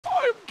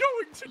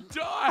to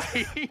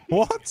die.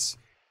 What?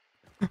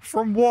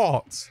 From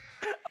what?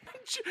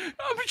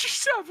 I'm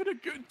just having a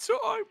good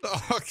time.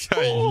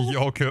 Okay,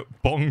 yogurt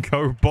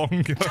bongo.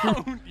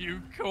 Don't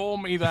you call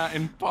me that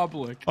in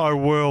public. I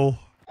will.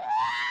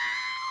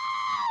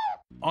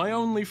 I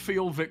only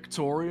feel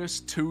victorious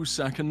 2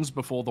 seconds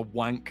before the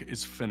wank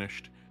is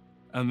finished.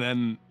 And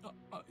then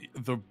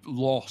the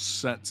loss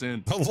sets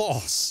in. The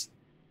loss?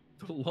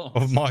 The loss.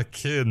 Of my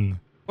kin.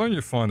 Don't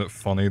you find it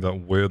funny that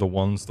we're the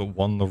ones that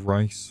won the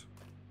race?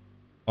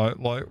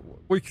 Like,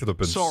 we could have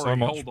been so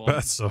much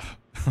better.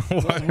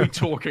 What are we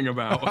talking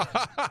about?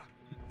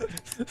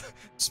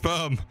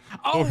 Sperm.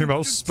 Talking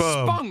about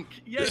sperm. Spunk.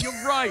 Yeah, you're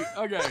right.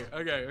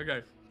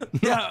 Okay.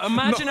 Yeah,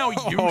 imagine how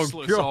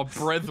useless our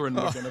brethren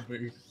were going to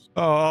be.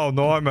 Oh,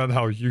 no, I meant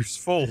how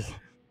useful.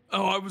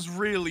 Oh, I was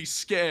really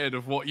scared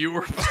of what you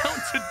were about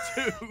to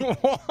do.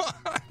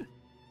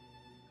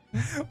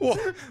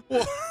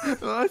 What?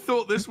 I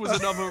thought this was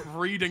another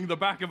reading the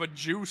back of a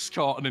juice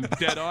carton in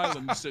Dead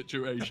Island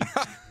situation.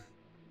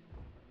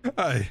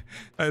 Hey,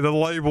 the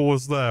label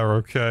was there,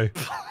 okay?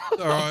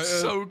 I'm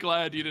so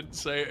glad you didn't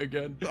say it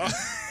again.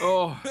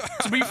 Oh,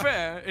 to be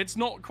fair, it's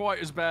not quite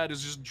as bad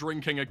as just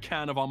drinking a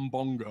can of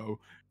Umbongo.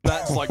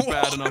 That's like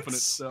bad enough in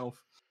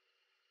itself.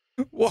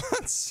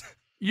 What?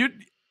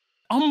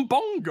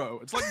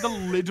 Umbongo. It's like the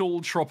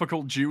Lidl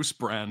tropical juice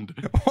brand.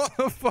 What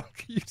the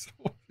fuck are you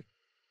talking?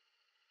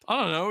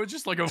 I don't know. It's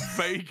just like a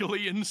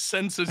vaguely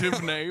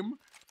insensitive name.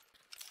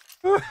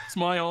 It's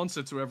my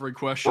answer to every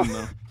question,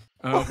 though.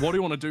 What do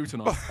you want to do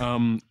tonight?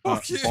 Bongo.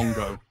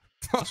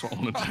 That's what I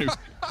want to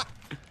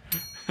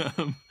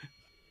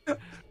do.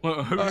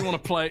 Well, who do you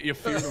want to play at your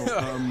funeral?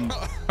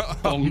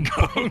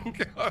 Bongo.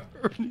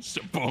 Just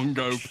a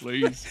bongo,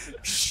 please.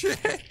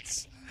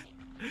 Shit.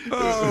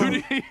 Who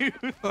do you...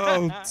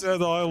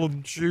 Dead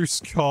Island juice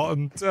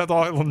carton. Dead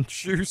Island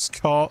juice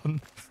carton.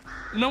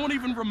 No one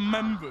even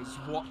remembers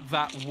what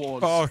that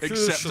was. Oh,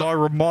 should I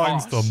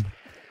remind them?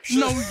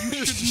 No,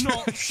 you should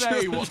not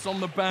say what's on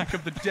the back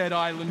of the Dead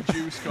Island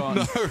juice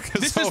carton. No,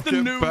 because I'll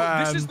get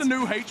banned. This is the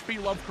new H.P.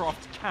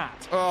 Lovecraft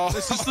cat. Oh.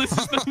 This is the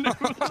new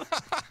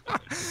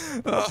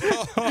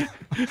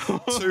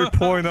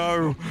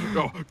 2.0.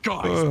 Oh,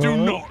 guys, do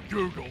not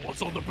Google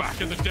what's on the back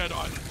of the Dead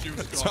Island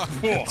juice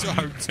carton.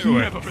 Don't do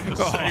it. Never been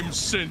the same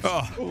since.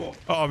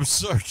 I'm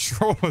so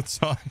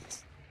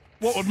traumatized.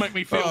 What would make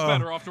me feel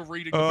better after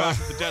reading the back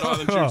of the Dead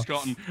Island juice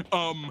carton?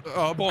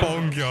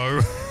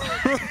 Bongo.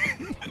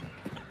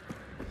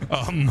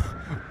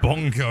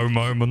 Bongo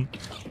moment.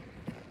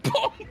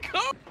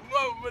 Bongo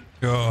moment.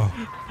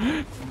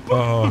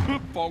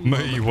 Bongo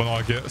me when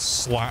I get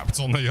slapped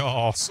on the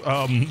arse.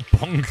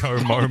 Bongo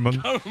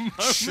moment.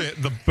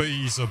 Shit, the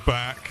bees are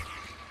back.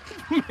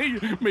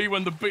 me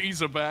when the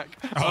bees are back.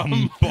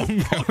 Bongo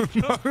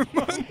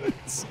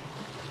moment.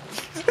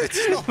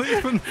 It's not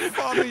even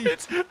funny.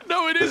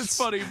 No, it is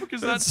funny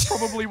because that's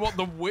probably what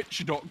the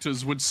witch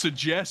doctors would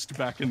suggest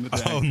back in the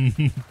day.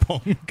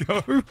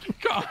 Bongo.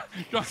 God,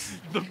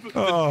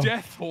 the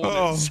death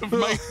hornets have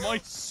made my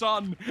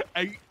son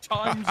 8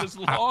 times as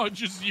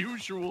large as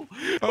usual.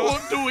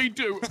 What do we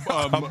do?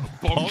 Bongo.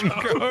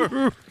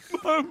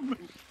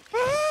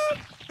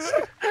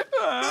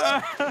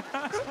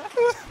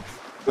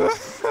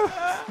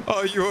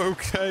 Are you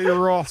okay,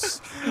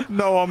 Ross?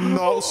 No, I'm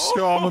not,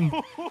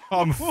 Scarman.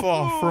 I'm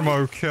far from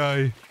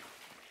okay.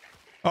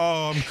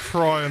 Oh, I'm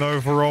crying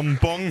over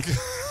Umbongo.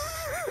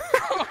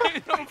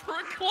 Crying over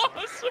a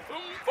glass of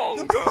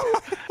Umbongo.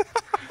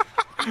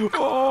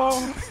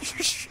 Oh,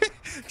 shit.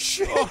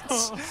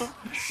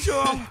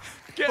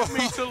 Get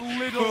me to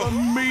Lidl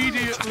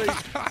immediately.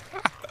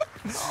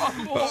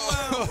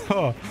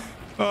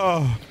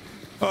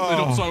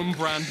 Lidl's own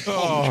brand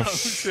Bongo. Oh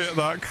shit,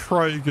 that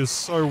Craig is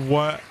so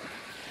wet.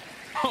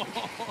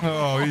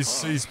 Oh,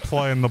 he's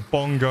playing the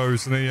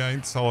bongos and he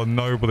ain't telling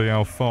nobody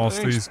how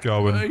fast he's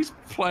going. He's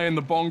playing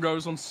the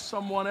bongos on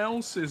someone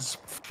else's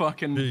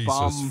fucking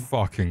bum. Jesus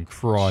fucking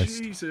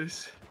Christ.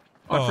 Jesus.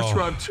 I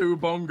prescribe 2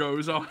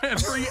 bongos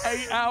every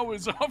 8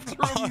 hours after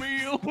a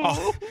meal.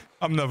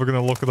 I'm never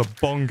gonna look at a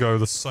bongo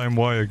the same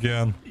way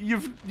again.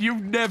 You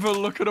never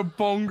look at a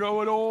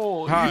bongo at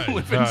all. Hey, you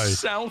live in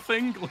South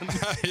England.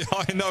 Hey,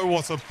 I know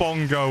what a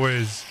bongo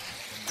is.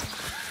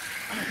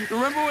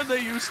 Remember when they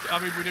used to, I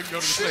mean, we didn't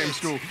go to the same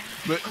school,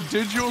 but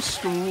did your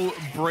school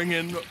bring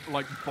in,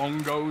 like,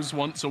 bongos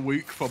once a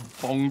week for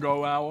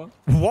bongo hour?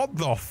 What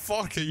the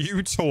fuck are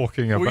you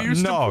talking about? We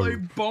used to play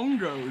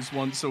bongos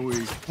once a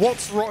week.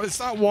 What's wrong? Is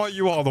that why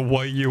you are the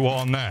way you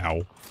are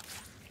now?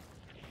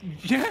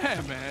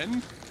 Yeah,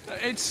 man.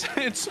 It's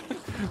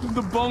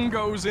the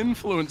bongos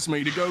influenced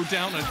me to go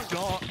down a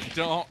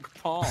dark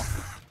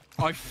path.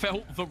 I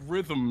felt the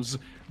rhythms,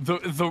 the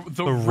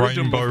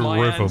rhythm of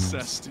my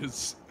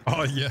ancestors.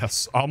 Oh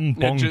yes,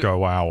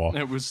 Bongo hour.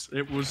 It was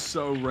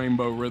so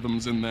rainbow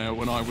rhythms in there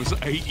when I was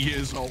 8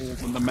 years old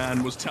and the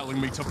man was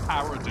telling me to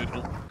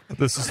paradiddle.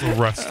 This is the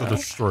rest of the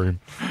stream.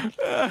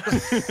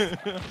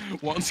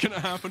 What's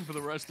gonna happen for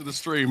the rest of the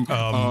stream?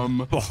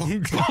 Bongo.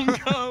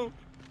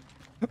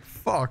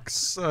 Fuck's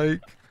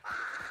sake.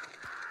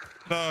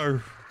 No.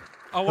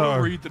 I want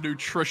to read the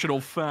nutritional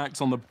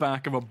facts on the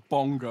back of a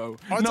bongo.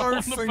 I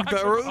don't think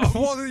there are.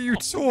 What are you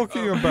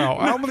talking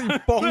about? How many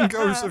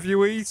bongos have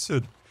you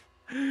eaten?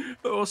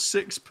 Oh,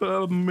 6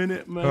 per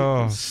minute, mate.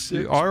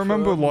 I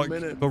remember, like,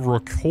 the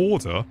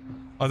recorder.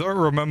 I don't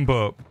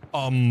remember,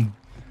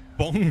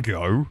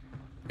 bongo.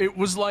 It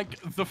was like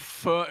the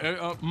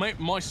first...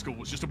 my school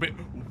was just a bit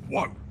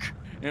woke.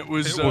 It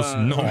was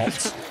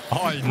not.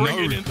 I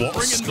know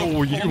what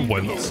school you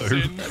went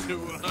to.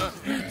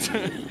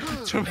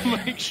 To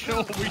make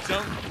sure we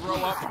don't grow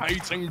up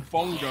hating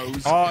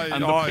bongos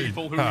and the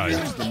people who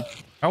use them.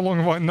 How long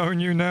have I known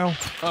you now?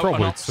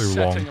 Probably too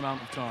long. An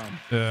amount of time.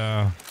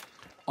 Yeah.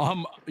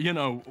 You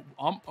know,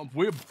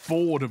 we're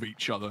bored of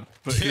each other,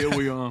 but here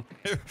we are.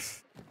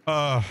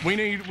 We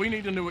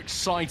need a new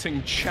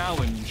exciting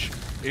challenge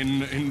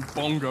in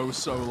bongo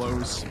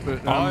solos.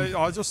 But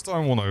I just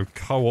don't want to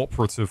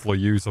cooperatively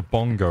use a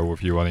bongo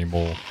with you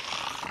anymore.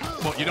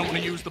 What, you don't want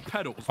to use the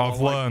pedals? I've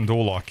learned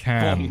all I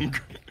can. Bong.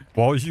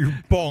 While you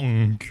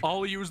bong.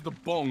 I'll use the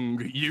bong.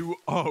 You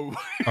oh.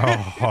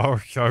 Oh,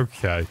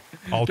 okay.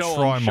 I'll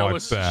try my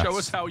best. Show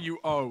us how you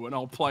oh, and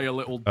I'll play a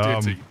little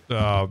ditty.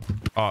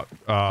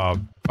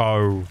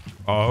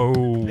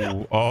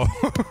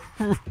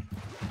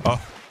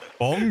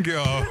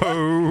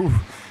 Bongo.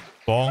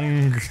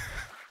 Bong.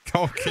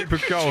 I'll keep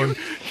it going.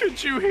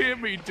 Could you hear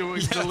me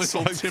doing the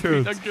little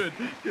tippy? Good.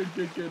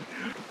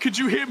 Could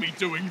you hear me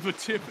doing the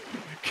tip?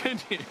 Can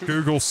you?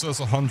 Google says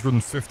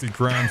 150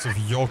 grams of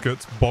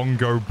yogurt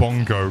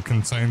bongo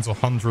contains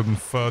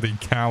 130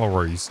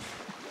 calories.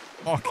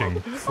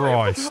 Fucking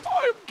Christ.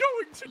 I'm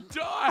going to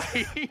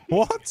die.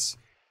 What?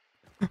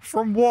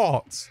 From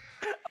what?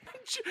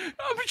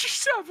 I'm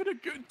just having a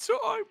good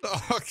time.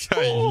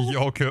 Okay,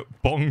 yogurt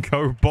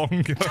bongo.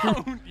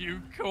 Don't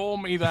you call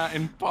me that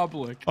in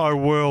public. I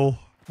will.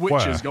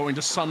 Witches going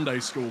to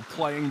Sunday school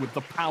playing with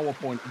the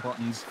PowerPoint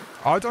buttons.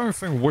 I don't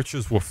think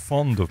witches were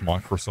fond of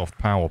Microsoft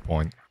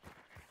PowerPoint.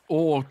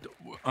 Or,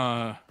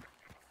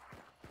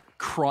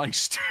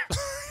 Christ.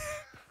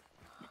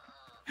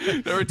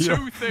 There are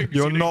two things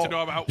you need to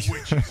know about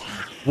witches.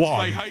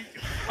 One. They hate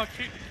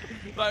fucking...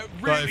 They're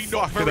really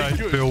not very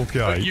good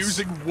at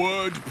using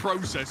word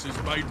processors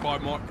made by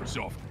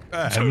Microsoft.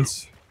 And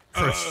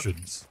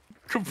Christians.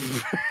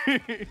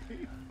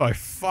 I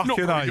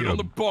fucking hate them. On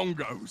the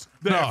bongos.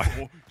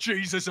 Therefore,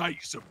 Jesus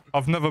hates them.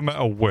 I've never met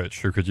a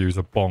witch who could use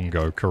a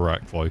bongo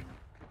correctly.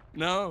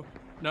 No.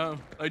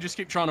 They just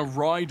keep trying to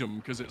ride them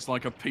because it's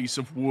like a piece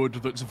of wood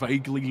that's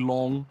vaguely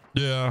long.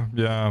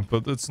 Yeah,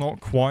 but it's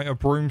not quite a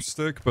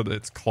broomstick, but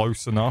it's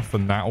close enough,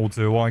 and that'll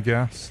do, I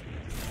guess.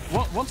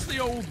 What's the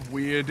old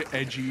weird,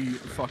 edgy,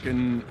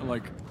 fucking,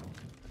 like,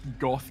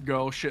 goth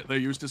girl shit they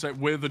used to say?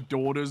 We're the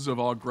daughters of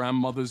our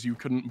grandmothers you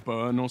couldn't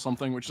burn or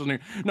something, which doesn't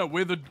even... No,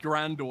 we're the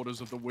granddaughters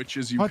of the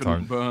witches you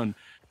couldn't burn.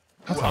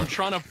 I'm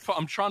trying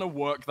to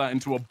work that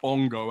into a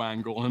bongo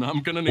angle, and I'm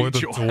gonna need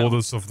your help. We're the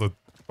daughters of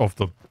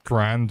the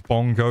grand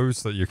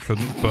bongos that you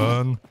couldn't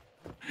burn.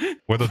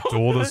 We're the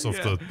daughters of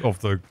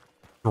the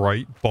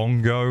great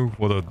bongo.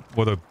 We're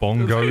the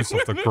bongos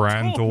of the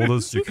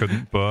granddaughters you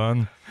couldn't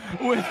burn.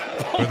 We're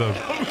the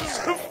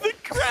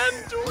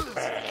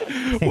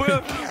granddaughters.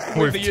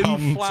 We're the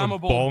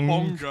inflammable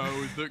bongo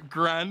that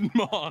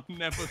grandma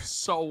never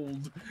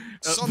sold.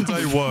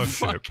 Sunday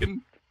worship.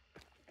 Fucking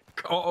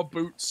car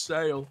boot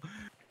sale.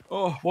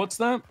 Oh, what's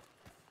that?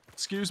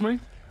 Excuse me?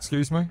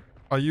 Excuse me?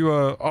 Are you,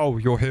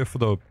 you're here for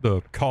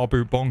the car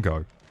boot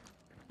bongo?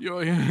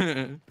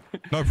 No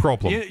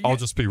problem. I'll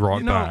just be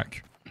right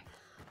back.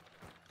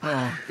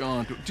 Oh,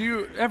 God.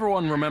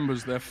 Everyone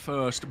remembers their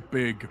first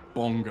big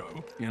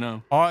bongo, you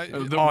know? I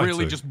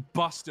really just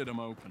busted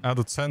them open. At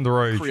a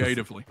tender age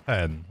creatively. of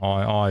 10,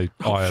 I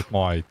had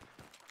my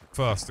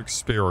first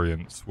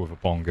experience with a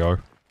bongo.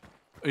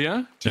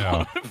 Yeah?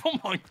 Yeah. Oh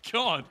my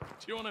God.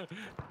 Do you want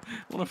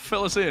to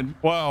fill us in?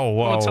 Well.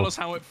 Want to tell us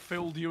how it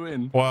filled you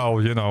in?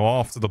 Well, you know,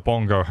 after the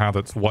bongo had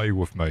its way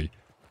with me,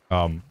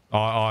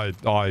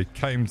 I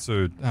came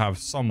to have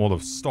somewhat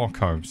of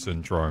Stockholm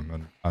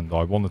syndrome, and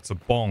I wanted to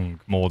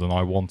bong more than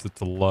I wanted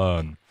to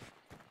learn.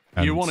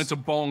 And you wanted to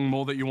bong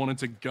more than you wanted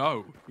to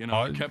go. You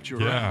know, it kept you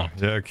around.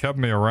 Yeah, it kept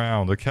me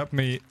around. It kept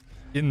me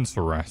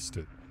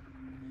interested.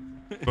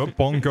 But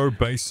Bongo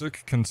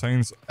Basic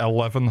contains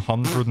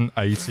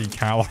 1,180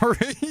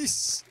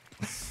 calories.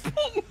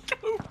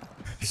 Bongo.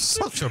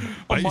 Such a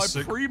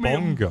basic my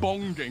premium bongo.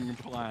 Bonging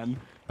plan.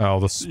 Oh,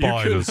 the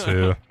spider's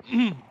here.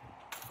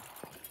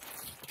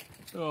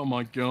 Oh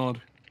my God.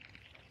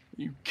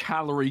 You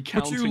calorie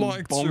counting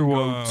bongo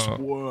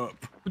twerp.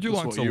 Would you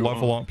like to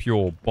level up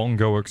your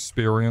bongo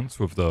experience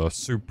with the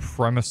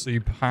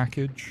Supremacy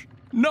package?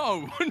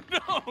 No.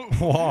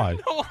 Why?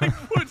 No, I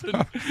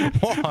wouldn't.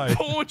 Why?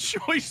 Poor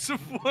choice of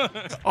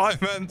word. I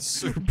meant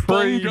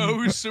supreme.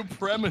 Bongo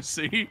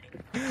supremacy.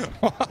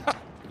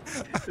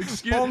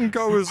 Excuse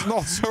Bongo is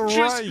not a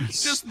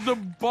race. Just the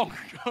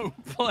bongo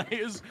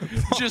players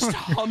just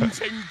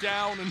hunting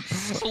down and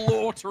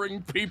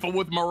slaughtering people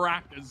with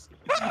maracas.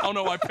 Oh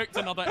no, I picked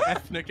another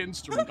ethnic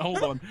instrument.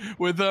 Hold on.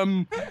 With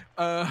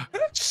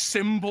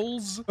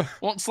cymbals.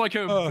 What's like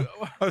a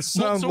I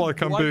sound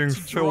like I'm being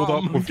filled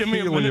up with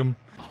helium.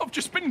 I've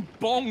just been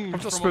bonged.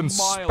 I've just been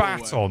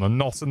spat on, and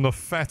not in the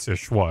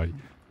fetish way.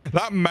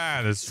 That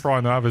man is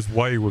trying to have his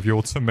way with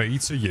your to me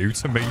to you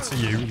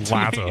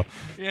ladder.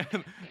 Yeah,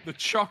 the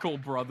Chuckle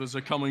brothers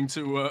are coming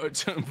to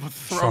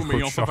throw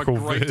me off of a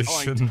great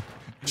height.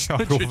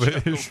 Chuckle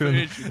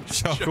vision.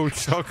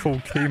 Chuckle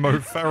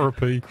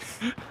chemotherapy.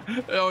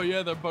 Oh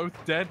yeah, they're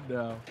both dead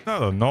now. No,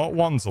 they're not.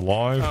 One's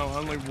alive. Oh,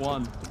 only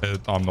one.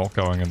 I'm not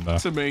going in there.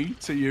 To me,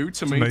 to you,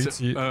 to me,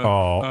 to you.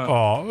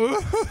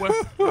 Where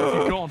have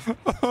you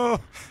gone?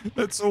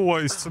 It's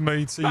always to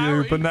me, to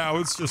you, but now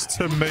it's just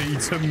to me,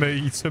 to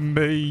me, to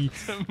me.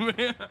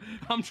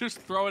 I'm just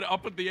throwing it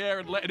up in the air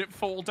and letting it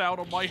fall down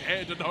on my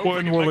head and hoping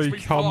when it will makes he me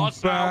come pass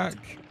back? Out.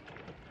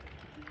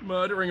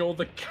 Murdering all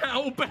the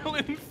cowbell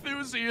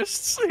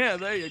enthusiasts. Yeah,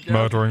 there you go.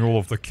 Murdering all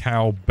of the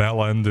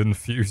cowbell end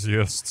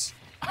enthusiasts.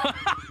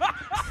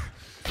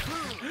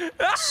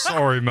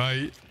 Sorry,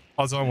 mate.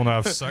 I don't want to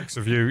have sex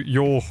with you.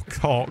 Your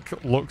cock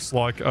looks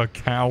like a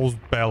cow's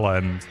bell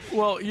end.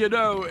 Well, you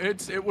know,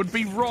 it would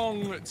be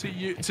wrong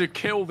to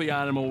kill the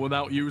animal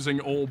without using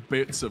all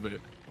bits of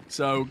it.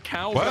 So,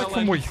 cowbell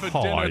end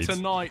for dinner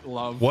tonight,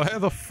 love. Where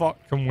the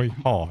fuck can we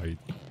hide?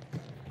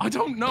 I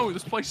don't know.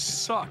 This place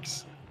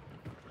sucks.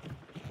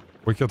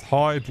 We could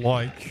hide,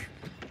 like...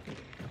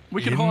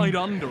 We could hide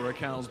under a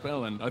cow's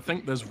bell end. I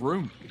think there's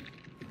room.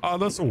 Oh,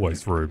 there's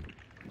always room.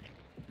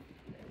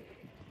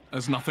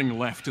 There's nothing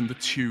left in the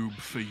tube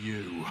for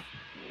you.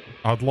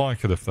 I'd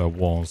like it if there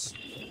was.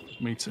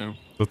 Me too.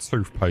 The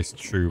toothpaste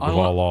tube of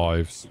our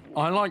lives.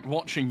 I like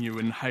watching you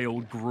inhale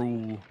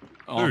gruel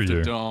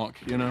after dark,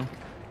 you know?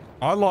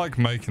 I like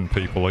making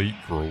people eat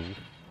gruel.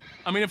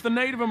 I mean, if the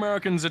Native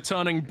Americans are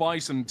turning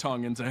bison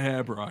tongue into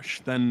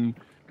hairbrush, then...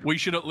 we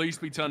should at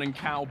least be turning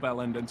cowbell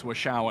end into a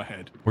shower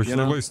head. We should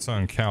at least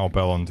turn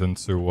cowbell end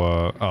into,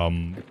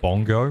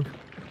 bongo.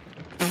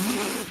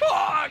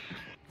 Fuck!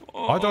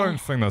 Oh. I don't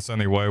think there's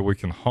any way we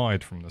can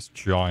hide from this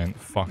giant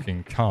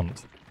fucking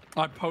cunt.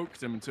 I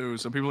poked him too,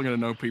 so people are gonna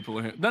know people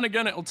are here. Then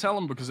again, it'll tell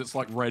them because it's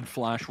like red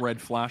flash, red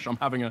flash. I'm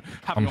having a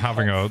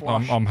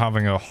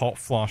hot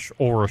flash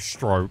or a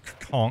stroke.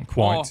 Can't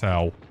quite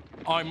tell.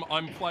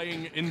 I'm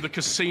playing in the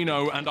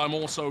casino and I'm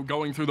also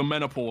going through the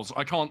menopause.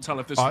 I can't tell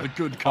if this is the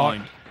good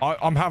kind.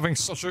 I'm having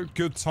such a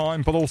good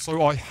time, but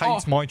also I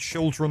hate my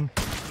children.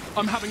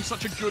 I'm having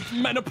such a good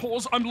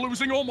menopause. I'm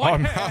losing all my hair.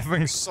 I'm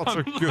having such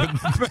a good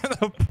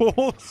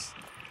menopause.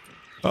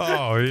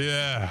 Oh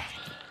yeah.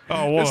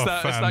 Oh, what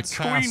a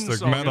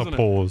fantastic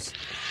menopause.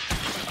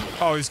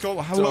 Oh, he's got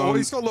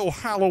little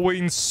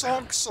Halloween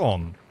socks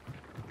on.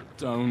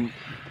 Don't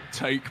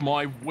take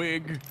my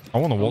wig. I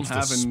want to watch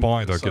the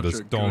spider get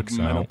his dogs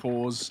out.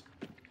 Menopause.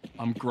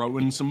 I'm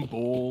growing some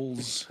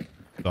balls.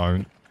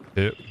 Don't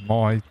hit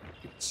my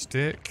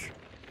stick.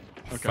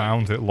 I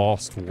found it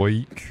last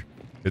week.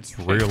 It's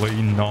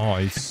really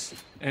nice.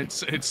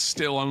 It's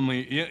still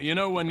only you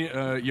know when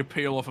you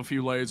peel off a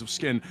few layers of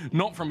skin,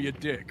 not from your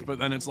dick, but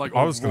then it's like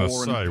I was gonna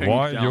say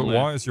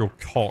why is your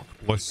cock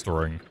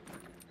blistering?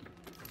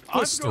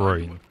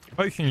 Blistering,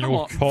 making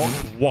your cock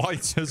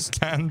white as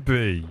can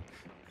be.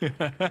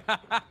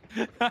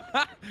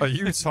 Are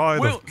you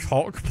tired of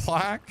cock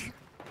plaque?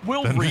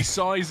 We'll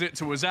resize it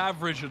to as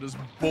average and as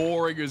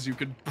boring as you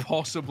could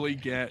possibly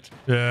get.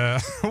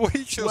 Yeah,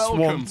 we just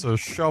want to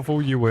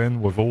shovel you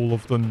in with all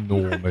of the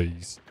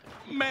normies.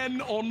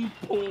 Men on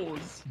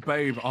pause.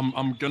 Babe,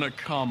 I'm gonna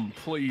come.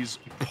 Please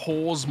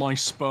pause my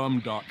sperm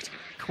duct.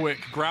 Quick,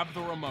 grab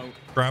the remote.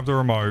 Grab the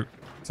remote.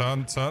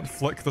 Turn,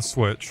 flick the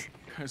switch.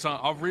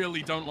 I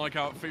really don't like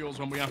how it feels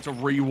when we have to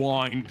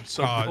rewind,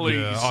 so please.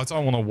 Yeah, I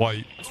don't want to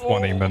wait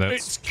 20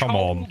 minutes. Come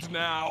on.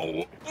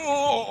 Now.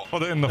 Oh.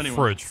 Put it in the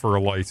fridge for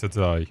a later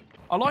day.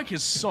 I like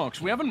his socks.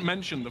 We haven't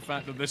mentioned the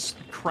fact that this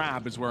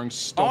crab is wearing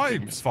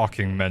stockings. I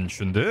fucking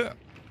mentioned it.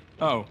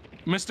 Oh,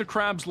 Mr.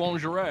 Krabs'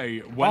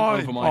 lingerie went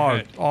over my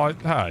head.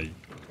 Hey,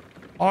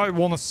 I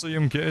want to see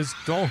him get his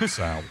dogs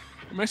out.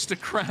 Mr.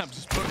 Krabs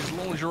has put his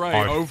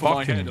lingerie over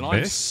my head, and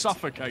I'm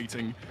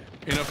suffocating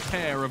in a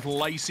pair of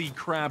lacy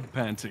crab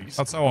panties.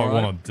 That's how I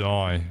want to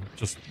die.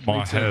 Just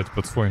my head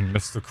between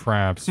Mr.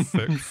 Krabs'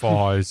 thick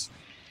thighs.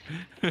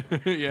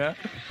 Yeah?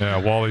 Yeah,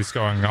 while he's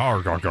going,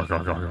 arg, arg, arg,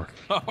 arg, arg,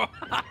 arg.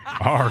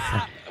 Arg.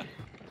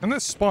 And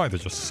this spider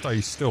just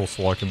stays still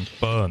so I can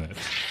burn it.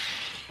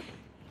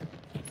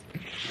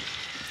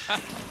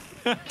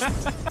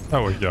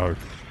 There we go.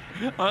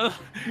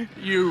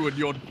 You and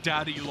your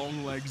daddy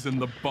long legs in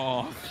the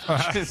bath.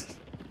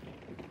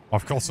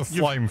 I've got a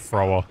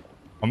flamethrower.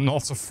 I'm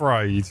not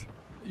afraid.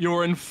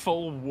 You're in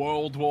full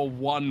World War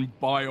I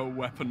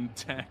bioweapon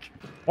tech.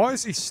 Why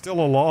is he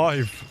still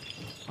alive?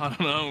 I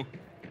don't know.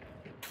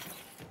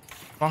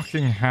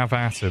 Fucking have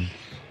at him.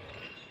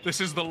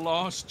 This is the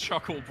last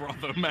Chuckle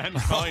brother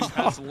mankind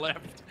has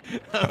left.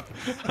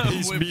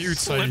 He's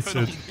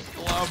mutated.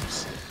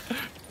 Gloves.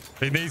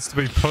 He needs to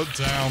be put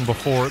down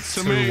before it's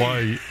too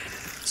late.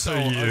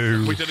 To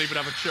you. We didn't even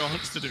have a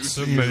chance to do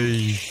to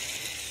me.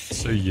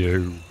 To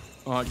you.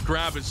 Alright,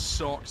 grab his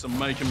socks and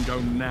make him go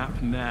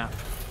nap.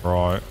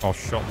 Right, I'll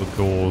shut the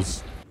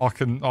doors. I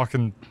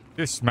can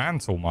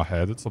dismantle my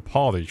head. It's a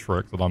party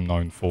trick that I'm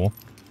known for.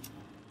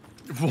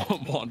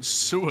 What?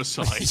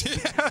 Suicide?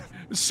 Yeah.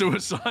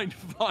 Suicide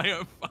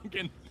via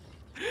fucking...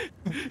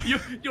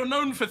 You're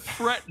known for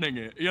threatening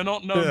it. You're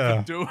not known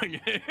for doing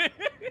it.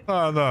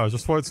 No,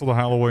 just wait till the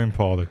Halloween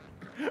party.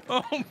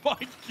 Oh my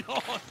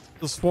god.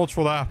 Just watch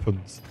what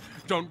happens.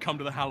 Don't come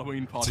to the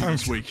Halloween party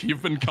this week.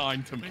 You've been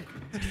kind to me.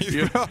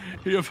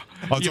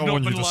 I don't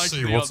want you to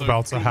see what's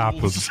about to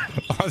happen.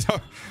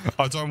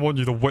 I don't want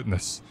you to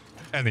witness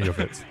any of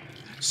it.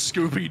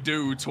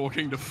 Scooby-Doo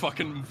talking to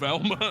fucking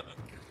Velma.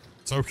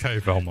 It's okay,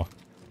 Velma.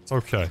 It's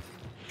okay.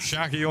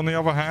 Shaggy, on the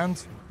other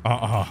hand?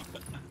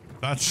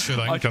 That shit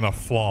ain't gonna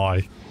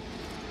fly.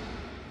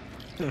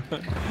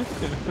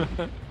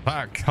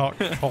 That cut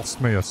cost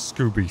me a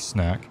Scooby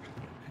snack.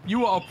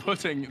 You are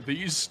putting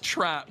these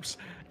traps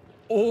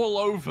all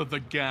over the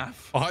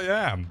gaff. I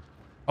am.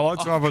 I like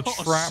to have a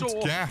trapped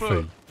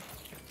Gaffy.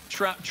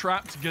 Trapped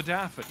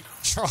Gaddafi.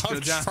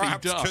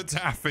 Trapped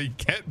Gaddafi.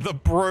 Get the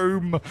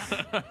broom.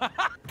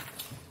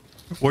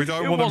 We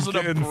don't want him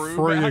getting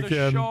free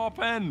again. A sharp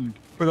end.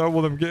 We don't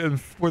want him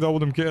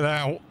getting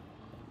out.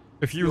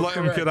 If you let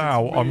him get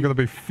out, I'm gonna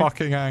be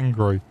fucking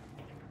angry.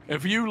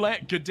 If you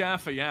let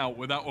Gaddafi out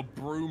without a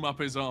broom up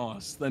his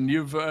arse, then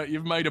you've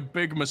made a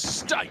big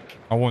mistake.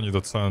 I want you to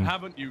turn.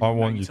 Haven't you? I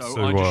want you to.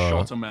 I just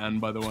shot a man,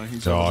 by the way.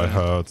 Yeah, I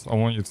heard. I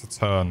want you to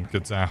turn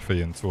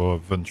Gaddafi into a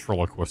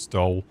ventriloquist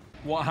doll.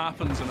 What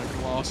happens in a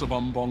glass of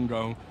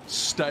umbongo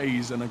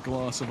stays in a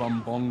glass of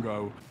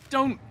umbongo.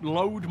 Don't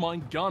load my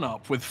gun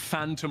up with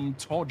phantom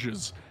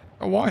Todgers.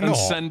 Why not? And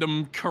send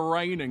them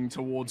careening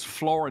towards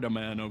Florida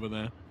Man over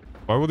there.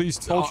 Where were these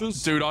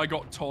Todgers? Dude, I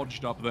got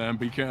Todged up there, and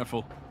be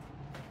careful.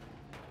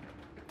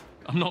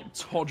 I'm not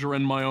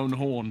Todgering my own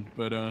horn,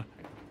 but I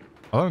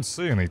don't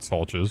see any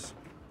Todgers.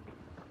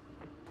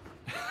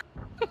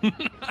 I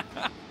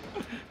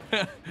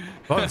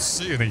don't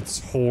see any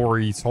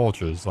Tory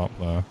Todgers up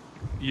there.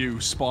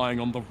 You spying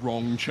on the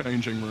wrong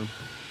changing room.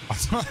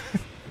 I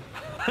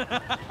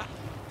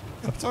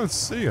don't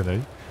see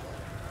any.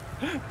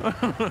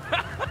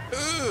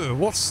 Ugh,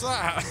 what's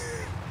that?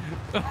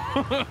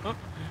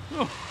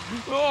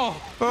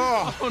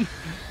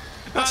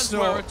 That's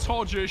where a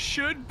Todger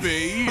should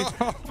be,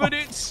 but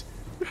it's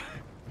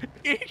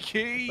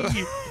icky.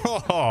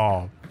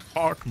 Oh,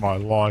 fuck my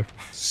life.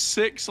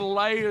 6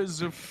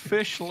 layers of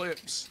fish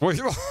lips. Wait,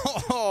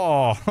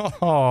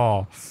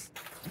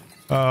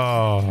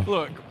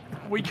 Look,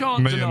 we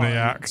can't Me deny. and the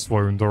axe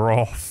wound are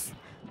off.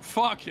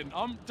 Fucking,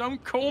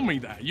 don't call me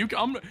that.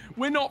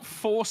 We're not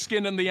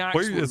Foreskin and the axe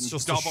wound. It's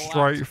just a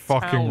straight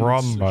fucking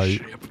run,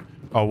 mate.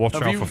 Oh, watch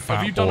out for Fat Boy.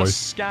 Have you done a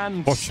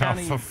scan? Watch out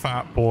for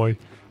Fat Boy.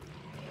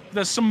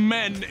 There's some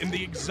men in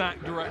the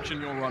exact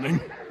direction you're running.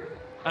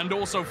 And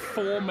also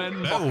 4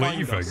 men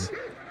behind us.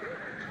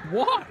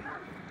 What?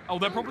 Oh,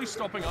 they're probably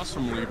stopping us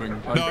from leaving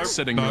by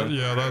sitting there.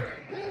 Yeah,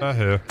 they're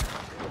here.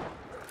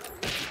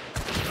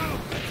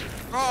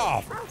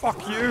 Oh,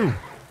 fuck you!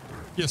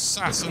 You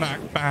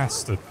Sassenach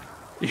bastard.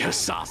 You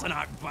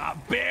Sassenach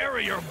bastard.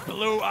 Bury your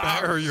blue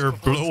arse. Bury your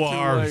blue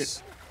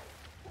arse.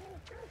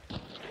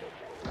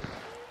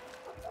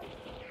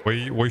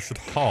 We should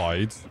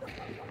hide.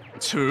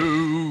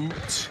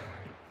 Toot.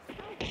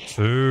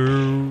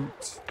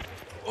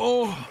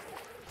 Oh.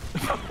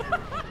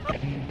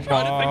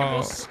 Trying to think of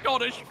more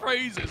Scottish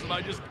phrases and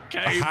I just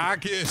came.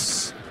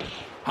 Haggis.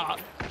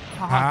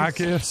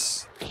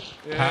 Haggis.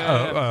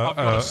 Yeah, I've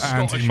got a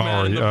Scottish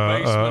man in the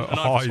basement and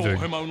I've taught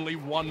him only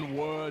one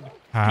word.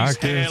 Haggis.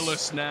 He's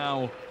hairless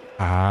now.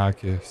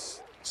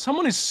 Haggis.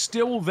 Someone is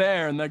still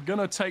there and they're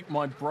gonna take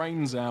my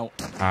brains out.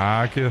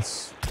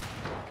 Haggis.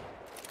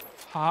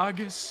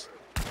 Haggis?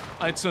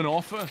 It's an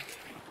offer.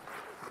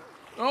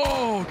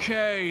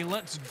 Okay,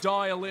 let's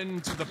dial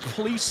into the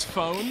police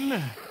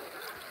phone.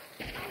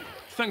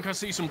 Think I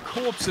see some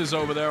corpses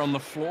over there on the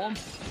floor.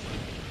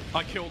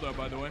 I killed her,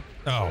 by the way.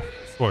 Oh,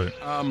 sweet.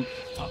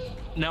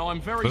 Now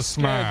I'm very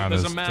scared that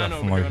there's a man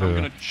over here and I'm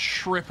gonna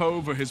trip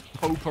over his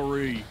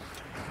potpourri.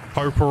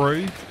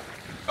 Potpourri?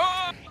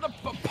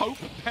 The Pope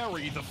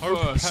Perry the Pope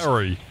First.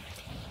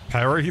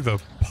 Perry the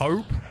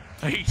Pope?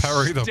 He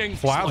Perry the stinks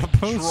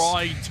platypus? like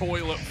dry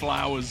toilet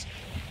flowers.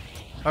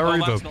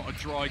 That's not a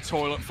dry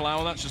toilet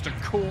flower. That's just a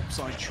corpse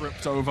I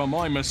tripped over.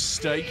 My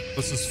mistake.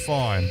 This is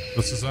fine.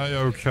 This is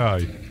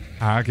A-okay.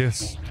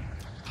 Haggis.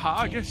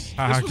 Haggis?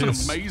 Haggis. This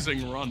was an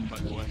amazing run, by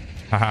the way.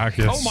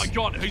 Haggis. Oh my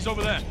god, he's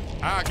over there.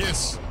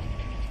 Haggis.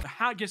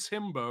 Haggis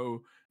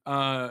Himbo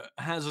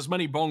has as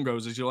many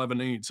bongos as you'll ever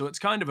need, so it's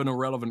kind of an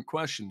irrelevant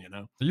question, you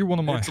know? Are you one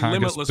of my haggis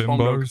limitless bimbos?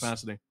 Bongo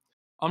capacity.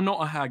 I'm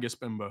not a haggis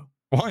bimbo.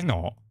 Why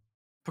not?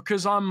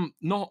 Because I'm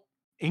not...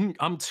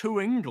 I'm too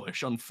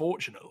English,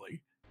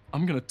 unfortunately.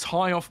 I'm gonna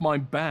tie off my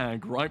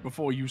bag right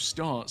before you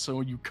start,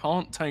 so you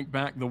can't take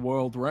back the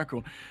world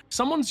record.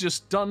 Someone's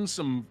just done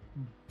some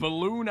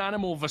balloon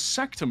animal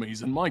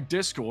vasectomies in my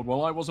Discord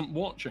while I wasn't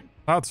watching.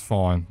 That's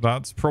fine.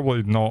 That's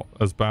probably not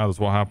as bad as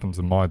what happens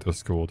in my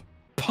Discord.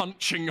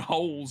 Punching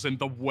holes in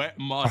the wet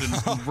mud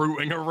and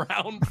rooting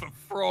around for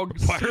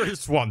frogs. There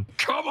is one.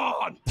 Come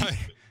on!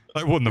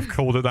 They wouldn't have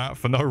called it that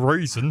for no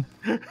reason.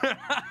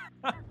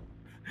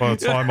 By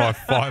the time I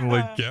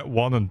finally get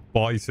one and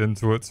bite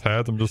into its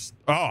head, I'm just...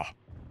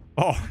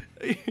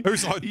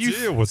 whose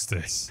idea was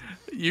this?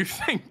 You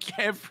think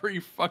every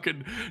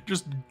fucking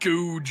just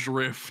goo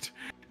drift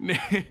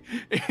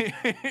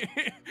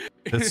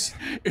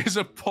is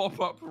a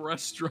pop-up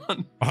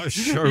restaurant? I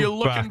show You're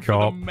looking back for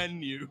up. the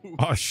menu.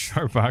 I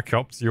show back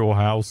up to your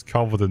house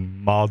covered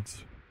in mud,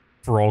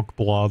 frog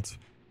blood,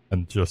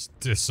 and just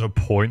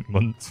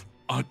disappointment.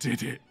 I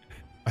did it.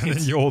 And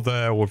then you're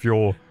there with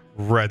your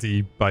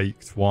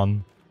ready-baked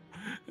one.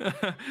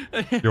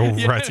 Your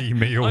ready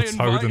meal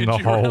toad in the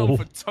hole.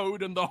 For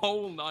toad in the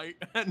hole night.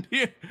 And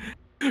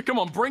come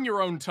on, bring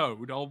your own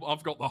toad.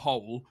 I've got the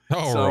hole.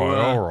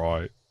 All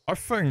right. I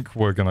think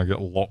we're gonna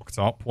get locked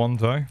up one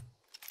day.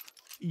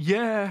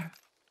 Yeah,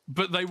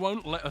 but they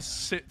won't let us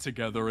sit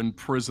together in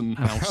prison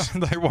house.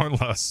 They won't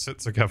let us sit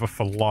together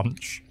for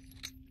lunch.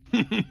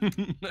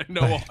 They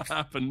know what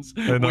happens.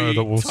 They know we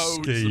that we'll eat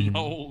toads scheme. and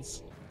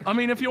holes. I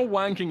mean, if your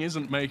wanking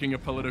isn't making a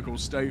political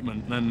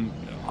statement, then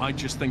I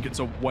just think it's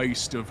a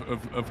waste of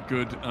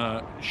good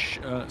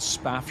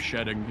spaff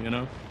shedding, you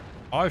know?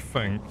 I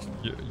think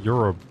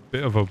you're a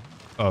bit of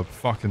a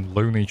fucking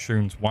Looney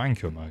Tunes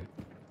wanker, mate.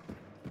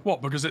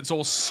 What, because it's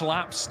all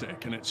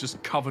slapstick and it's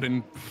just covered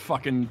in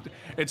fucking...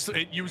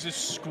 It uses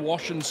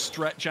squash and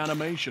stretch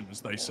animation,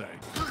 as they say.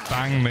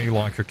 Bang me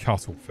like a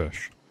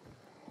cuttlefish.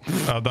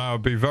 That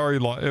would be very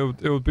like...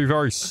 It would be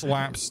very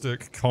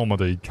slapstick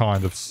comedy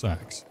kind of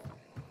sex.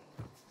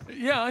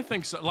 Yeah, I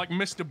think so. Like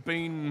Mr.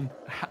 Bean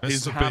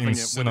is Mr. having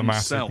Bean's it with cinematic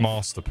himself.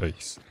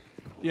 masterpiece.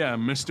 Yeah,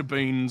 Mr.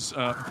 Bean's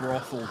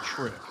brothel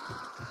trip.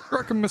 You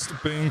reckon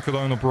Mr. Bean could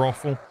own a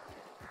brothel?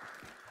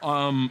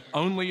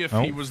 Only if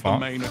he was the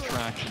main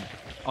attraction.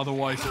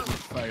 Otherwise, it would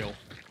fail.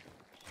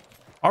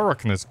 I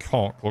reckon his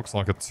cock looks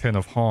like a tin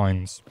of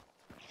Heinz.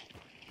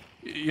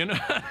 You know,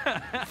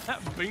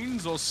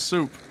 beans or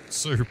soup?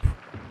 Soup.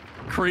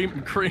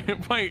 Cream.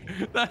 Wait,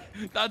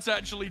 that's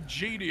actually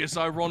genius,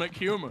 ironic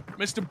humor.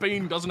 Mr.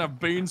 Bean doesn't have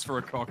beans for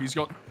a cock. He's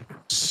got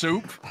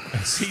soup.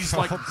 He's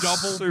like double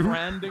soup.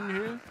 branding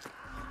here.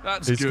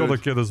 That's He's good. got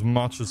to get as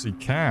much as he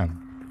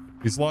can.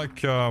 He's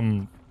like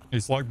the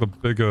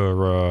bigger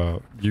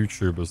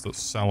YouTubers that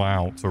sell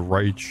out to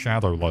raid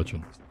Shadow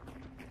Legends.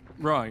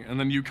 Right, and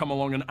then you come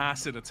along and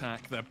acid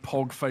attack their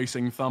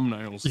pog-facing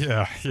thumbnails.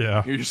 Yeah,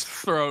 yeah. You just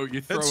throw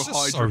It's just so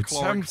hydrochloric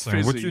tempting.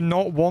 fizzy. Would you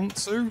not want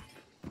to?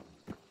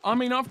 I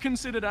mean, I've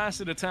considered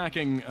acid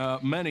attacking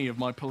many of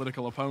my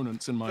political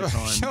opponents in my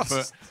time,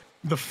 but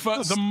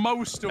the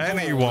most of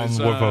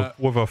anyone all is,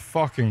 with a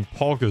fucking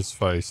pogger's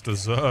face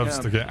deserves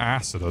to get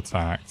acid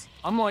attacked.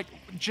 I'm like,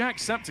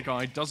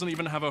 Jacksepticeye doesn't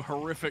even have a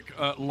horrific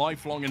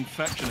lifelong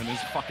infection in his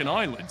fucking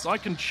eyelids. I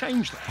can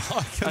change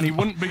that, and he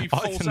wouldn't be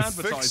false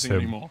advertising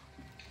anymore.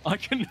 I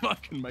can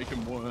make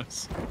him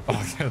worse.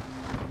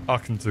 I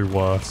can do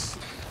worse.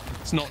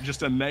 It's not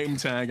just a name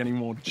tag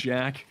anymore,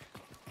 Jack.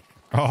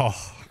 Oh,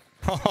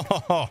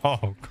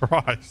 oh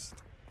Christ.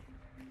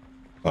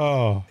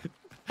 Oh.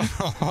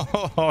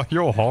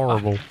 You're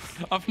horrible.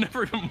 I've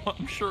never even...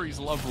 I'm sure he's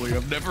lovely.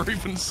 I've never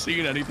even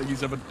seen anything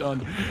he's ever done.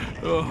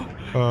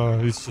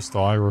 He's just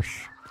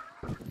Irish.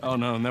 Oh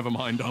no, never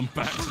mind. I'm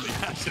back to the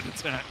acid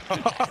attack.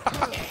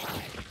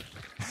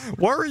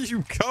 Where are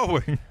you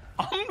going?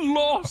 I'm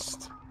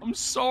lost. I'm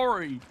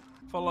sorry.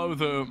 Follow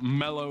the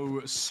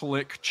mellow,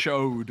 slick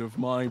chode of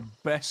my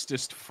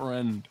bestest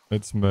friend.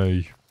 It's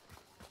me.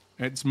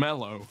 It's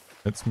mellow.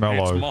 It's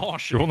mellow. It's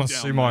marshy. You want to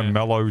see my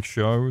mellow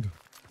chode?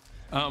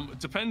 It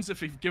depends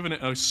if you've given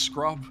it a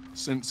scrub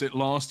since it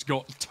last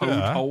got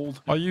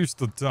toad-holed. I used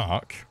the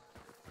duck.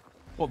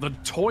 What, the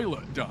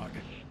toilet duck?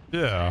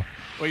 Yeah.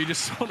 Where you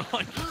just sort of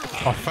like...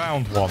 I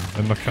found one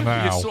in the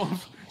canal. You sort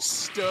of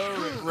stir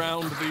it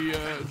round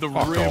the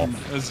Fuck rim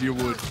off. as you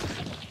would.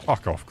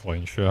 Fuck off,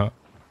 clean shirt.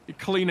 You're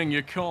cleaning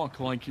your cock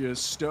like you're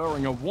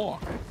stirring a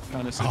wok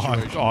kind of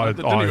situation. I That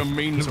didn't even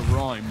mean to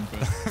rhyme,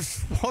 but...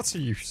 What are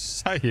you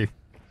saying?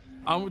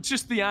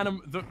 Just the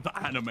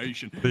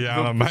animation. The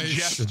animation.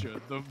 The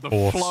gesture. The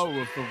Horse. flow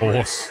of the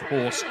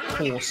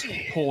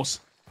horse.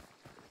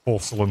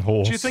 Porcelain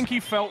horse. Do you think he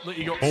felt that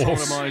he got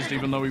sodomized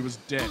even though he was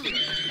dead?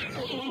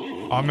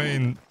 I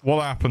mean,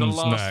 what happens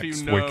The last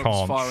next few we nerves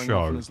can't firing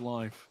off in show. his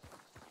life.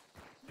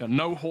 Yeah,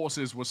 no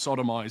horses were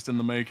sodomized in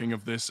the making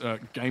of this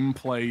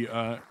gameplay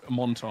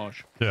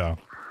montage. Yeah.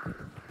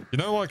 You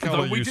know, like how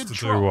Though they we used did to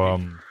try.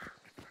 do,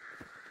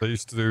 they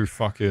used to do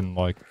fucking,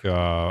 like,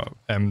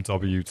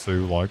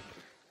 MW2, like...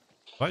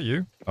 Is that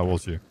you? That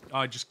was you.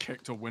 I just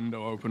kicked a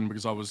window open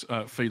because I was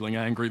feeling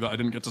angry that I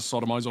didn't get to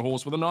sodomize a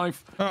horse with a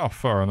knife. Oh,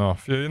 fair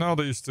enough. Yeah, you know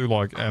they used to do,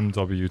 like,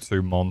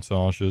 MW2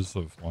 montages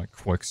of, like,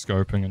 quick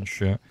scoping and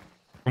shit.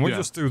 Can we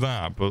just do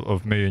that, but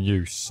of me and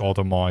you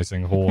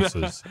sodomizing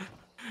horses?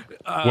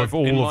 With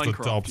all of the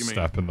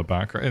dubstep in the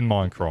background. In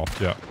Minecraft,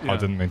 yeah. I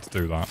didn't mean to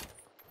do that.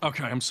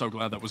 Okay, I'm so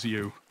glad that was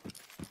you.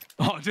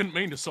 Oh, I didn't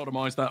mean to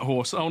sodomize that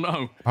horse. Oh,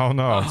 no. Oh,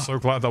 no. I'm so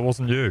glad that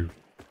wasn't you.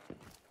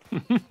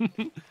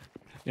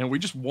 Yeah, we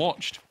just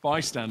watched.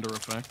 Bystander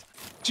effect.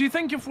 Do you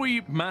think if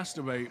we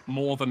masturbate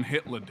more than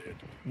Hitler did,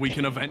 we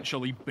can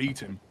eventually beat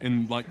him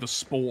in, like, the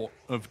sport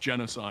of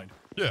genocide?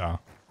 Yeah.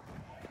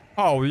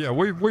 Oh, yeah,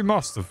 we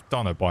must have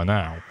done it by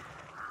now.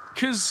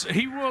 Because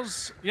he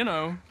was, you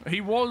know,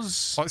 he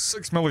was... Like,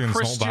 6 million's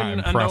Christian not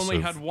that impressive. and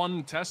only had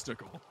one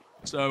testicle.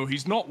 So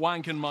he's not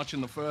wanking much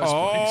in the first place.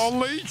 Oh,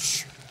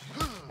 leech!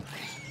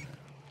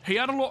 He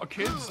had a lot of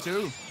kids,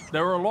 too.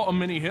 There were a lot of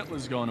mini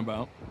Hitlers going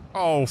about.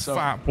 Oh,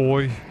 fat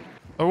boy.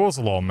 There was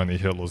a lot of mini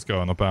Hitlers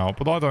going about,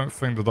 but I don't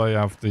think that they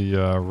have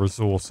the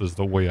resources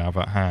that we have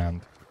at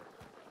hand.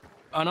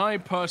 And I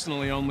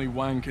personally only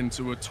wank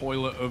into a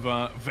toilet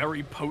of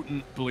very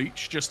potent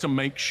bleach just to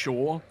make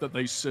sure that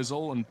they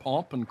sizzle and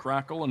pop and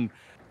crackle and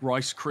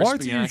Rice Krispie Why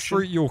do you action.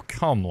 treat your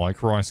cum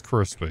like Rice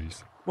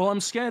Krispies? Well,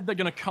 I'm scared they're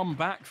going to come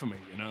back for me,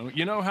 you know?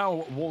 You know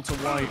how Walter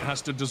White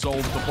has to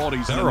dissolve the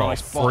bodies in a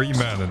nice box? There are 3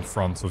 men in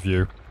front of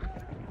you.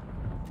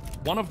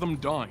 One of them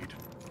died.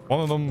 One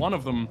of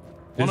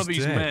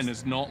these men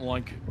is not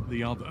like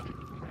the other.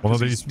 One of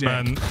these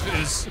men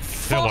is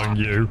killing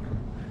you.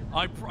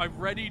 I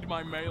readied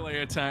my melee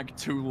attack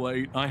too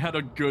late. I had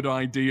a good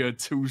idea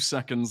 2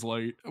 seconds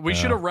late. We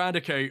should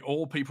eradicate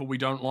all people we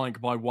don't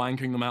like by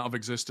wanking them out of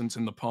existence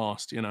in the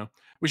past, you know?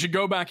 We should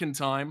go back in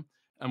time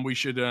and we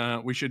should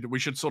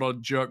sort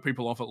of jerk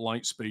people off at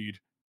light speed.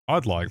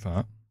 I'd like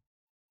that.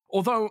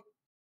 Although,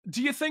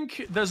 do you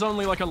think there's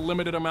only like a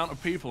limited amount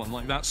of people and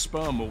like that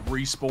sperm will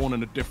respawn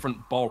in a different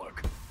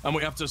bollock? And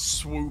we have to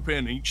swoop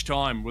in each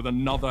time with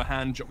another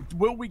hand job?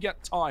 Will we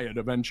get tired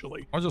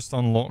eventually? I just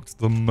unlocked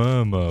the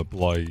murmur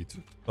blade.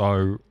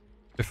 So,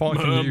 if I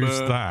can use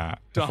that,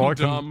 if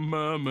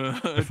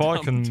I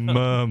can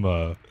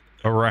murmur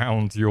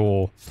around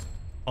your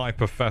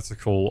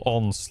hypothetical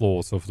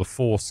onslaught of the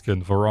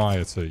foreskin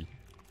variety,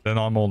 then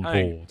I'm on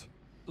board.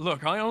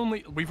 Look,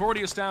 we've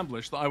already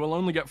established that I will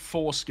only get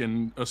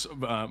foreskin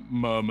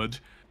murmured.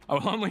 I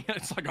will only get,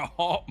 it's like a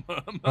hot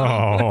murmur.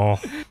 Oh.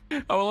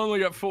 I will only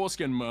get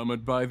foreskin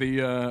murmured by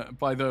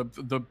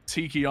the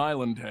Tiki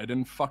Island head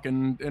in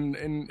fucking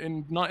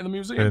in Night in the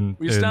Museum.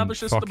 We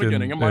established this at the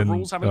beginning, and my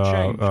rules haven't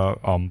changed.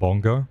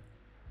 Umbongo?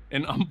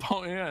 In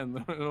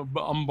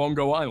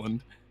Umbongo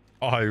Island.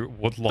 I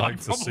would like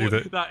to see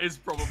that. That is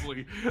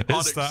probably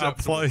Is that a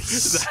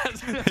place?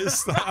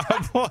 Is that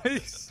a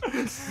place?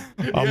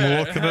 I'm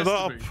looking it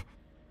up.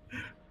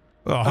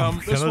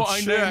 That's what I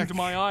named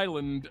my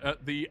island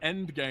at the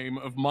end game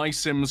of My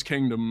Sims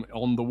Kingdom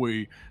on the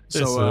Wii.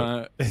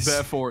 So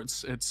therefore,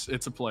 it's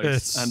a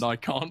place, and I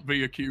can't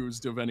be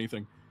accused of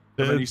anything.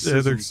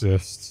 It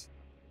exists.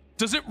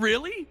 Does it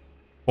really?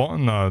 What?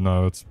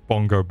 No, it's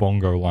Bongo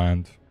Bongo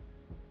Land,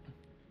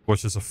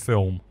 which is a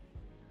film.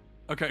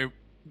 Okay.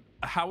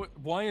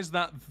 Why is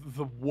that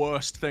the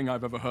worst thing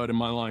I've ever heard in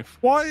my life?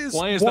 Why is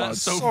that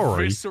so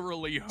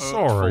viscerally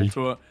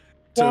hurtful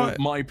to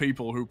my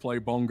people who play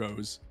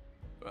bongos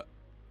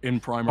in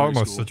primary school? I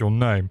almost said your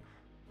name.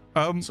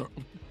 Sorry.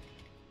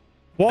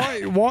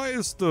 Why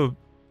is the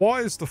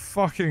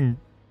fucking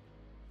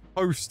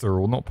poster,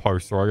 or not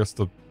poster, I guess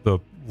the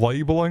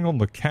labeling on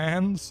the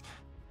cans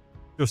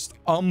just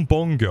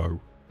Umbongo?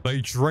 They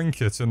drink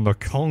it in the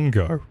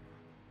Congo.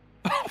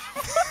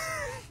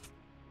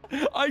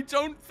 I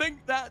don't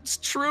think that's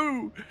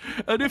true.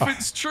 And if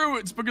it's true,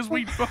 it's because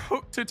we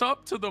hooked it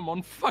up to them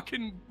on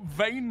fucking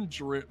vein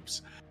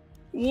drips.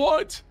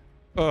 What?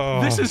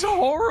 This is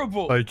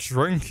horrible. They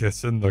drink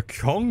it in the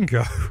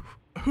Congo.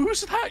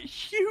 Who's that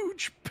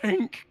huge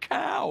pink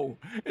cow?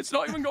 It's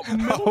not even got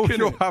milk in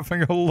you're it.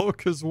 Having a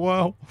look as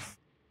well.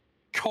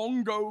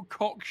 Congo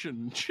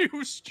Coction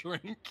juice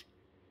drink.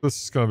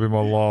 This is going to be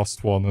my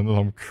last one, and then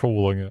I'm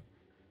calling it.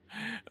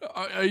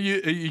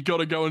 You got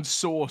to go and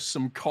source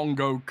some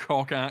Congo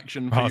cock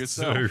action for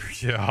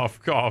yourself. Yeah,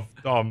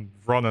 I'm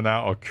running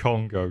out of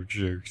Congo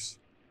juice.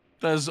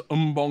 There's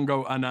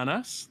Umbongo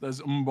ananas,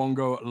 there's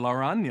Umbongo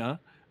laranja,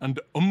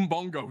 and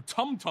Umbongo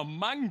tum tum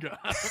manga.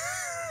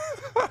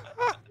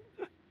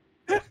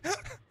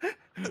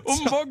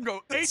 Umbongo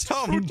 8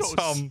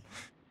 frutos.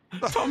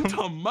 Tum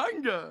tum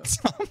manga.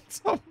 Tum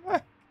tum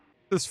manga.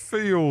 This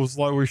feels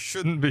like we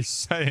shouldn't be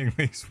saying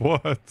these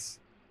words.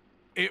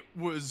 It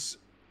was...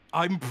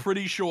 I'm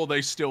pretty sure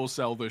they still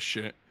sell this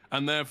shit,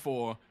 and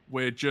therefore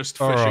we're just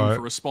fishing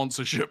for a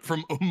sponsorship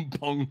from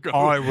Umbongo.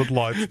 I would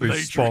like to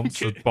be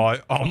sponsored by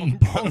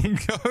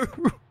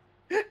Umbongo.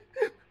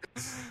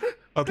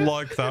 I'd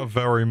like that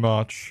very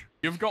much.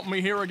 You've got me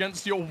here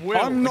against your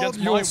will. I'm not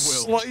your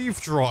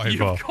slave driver.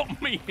 You've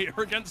got me here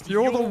against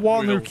your will. You're the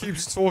one who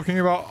keeps talking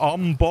about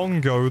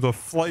Umbongo, the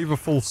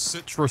flavorful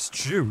citrus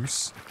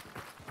juice.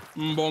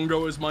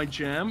 Mbongo is my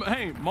jam.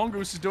 Hey,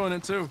 Mongoose is doing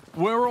it too.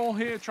 We're all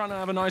here trying to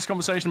have a nice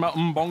conversation about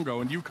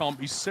Mbongo, and you can't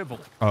be civil.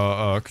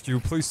 Could you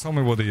please tell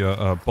me where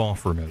the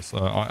bathroom is?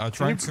 I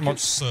drank too much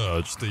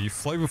Surge, the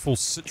flavorful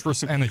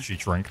citrus energy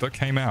drink that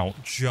came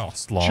out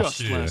just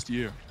last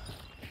year.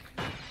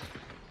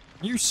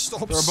 You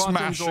stop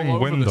smashing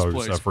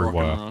windows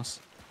everywhere.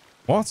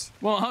 What?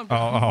 Well,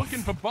 I'm looking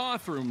for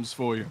bathrooms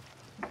for you.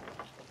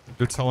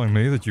 You're telling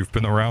me that you've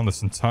been around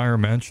this entire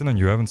mansion and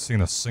you haven't seen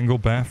a single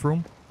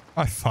bathroom?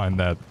 I find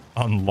that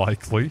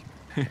unlikely.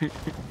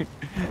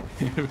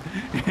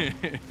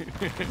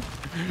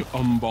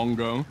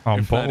 Mbongo.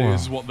 If that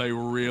is what they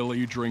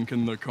really drink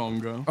in the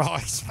Congo.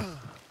 I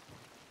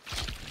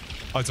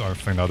don't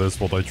think that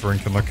is what they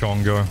drink in the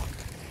Congo.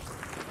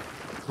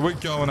 Can we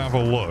go and have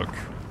a look?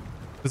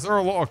 Is there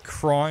a lot of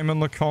crime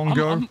in the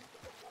Congo?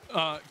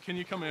 Can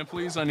you come here,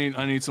 please? I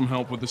need some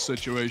help with the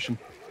situation.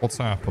 What's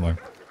happening?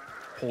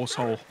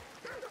 Horsehole.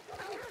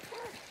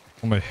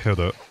 Let me hit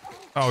it.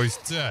 Oh, he's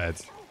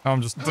dead.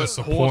 I'm just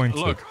disappointed.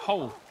 Look,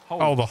 hole.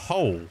 Oh, the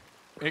hole.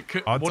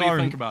 What do you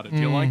think about it? Do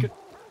you like it?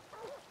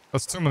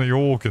 There's too many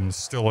organs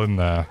still in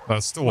there.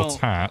 They're still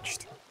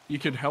attached. You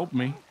could help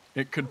me.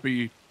 It could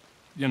be,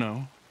 you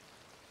know,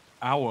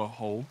 our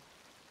hole.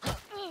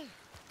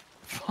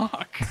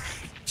 Fuck.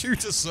 You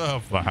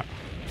deserve that.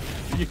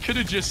 You could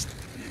have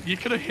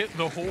hit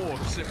the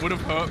horse. It would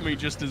have hurt me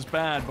just as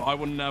bad, but I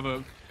wouldn't have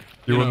a...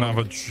 You wouldn't have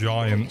a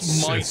giant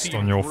cyst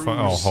on your face.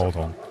 Oh, hold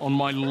on. On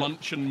my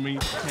luncheon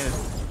meat head.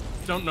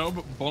 Don't know,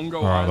 but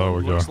Bongo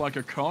Island looks like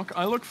a cock.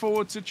 I look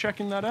forward to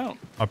checking that out.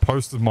 I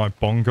posted my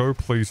bongo.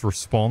 Please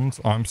respond.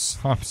 I'm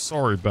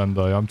sorry,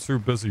 Bende. I'm too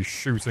busy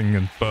shooting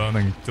and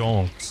burning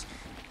dogs.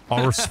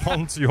 I'll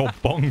respond to your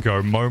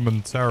bongo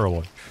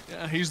momentarily.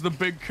 Yeah, he's the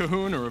big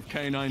kahuna of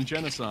canine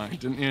genocide.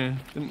 Didn't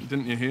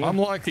you hear? I'm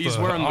like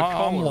wearing the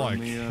collar. I'm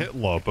like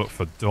Hitler, but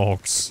for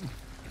dogs.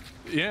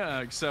 Yeah,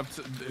 except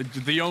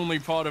the only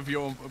part of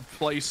your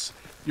place,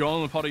 the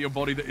only part of your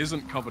body that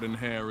isn't covered in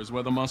hair is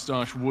where the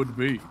mustache would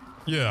be.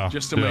 Yeah.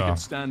 Just to make it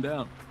stand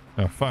out.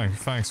 Yeah,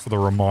 thanks for the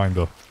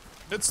reminder.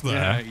 It's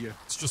there. Yeah,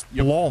 it's just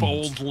blonde.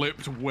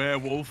 Bold-lipped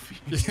werewolf.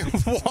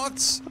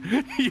 What?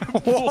 You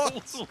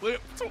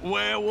bold-lipped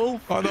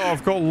werewolf. I know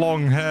I've got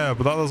long hair,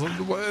 but that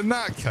doesn't... In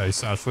that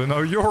case, actually,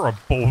 no, you're a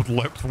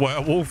bold-lipped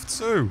werewolf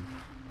too.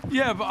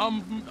 Yeah,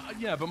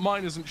 but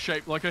mine isn't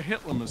shaped like a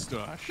Hitler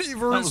moustache.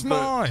 Neither is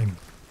mine.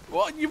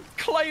 Well, you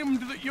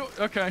claimed that you're...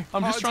 Okay,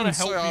 I'm just trying to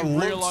help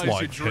you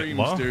realize your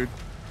dreams, dude.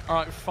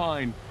 Alright,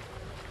 fine.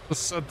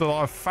 Just said that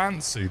I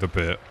fancied a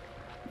bit.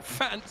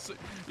 Fancy?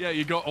 Yeah,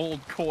 you got all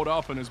caught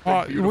up in his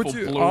big, beautiful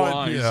blue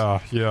eyes.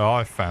 Yeah,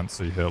 I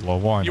fancy Hitler.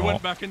 Why not? You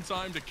went back in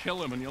time to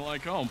kill him, and you're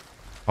like, oh.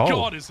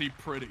 God, is he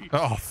pretty.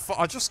 Oh,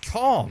 I just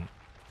can't.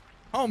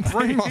 I can't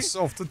bring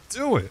myself to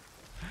do it.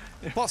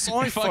 Plus,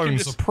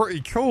 iPhones are pretty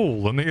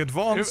cool, and the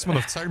advancement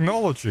of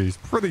technology is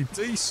pretty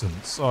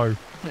decent, so...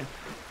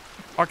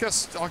 I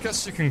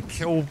guess you can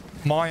kill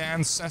my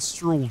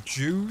ancestral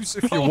Jews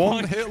if you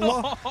want,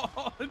 Hitler.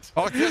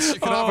 I guess you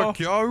can have a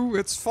go.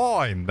 It's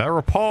fine. They're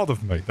a part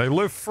of me. They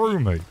live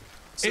through me.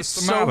 It's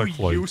so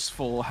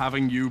useful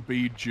having you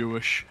be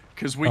Jewish,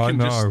 because we can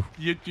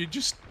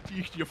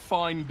you're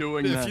fine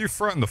doing that. If you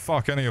threaten to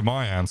fuck any of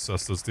my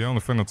ancestors, the only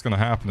thing that's going to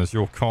happen is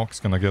your cock's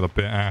going to get a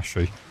bit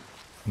ashy.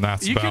 And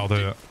that's about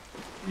it.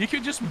 You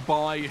could just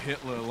buy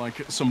Hitler, like,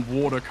 some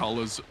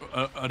watercolors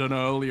at an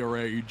earlier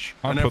age,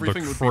 and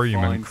everything would be fine. I put the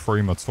cream in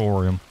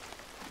crematorium.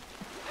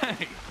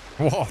 Hey.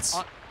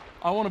 What?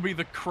 I want to be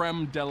the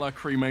creme de la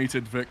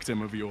cremated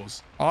victim of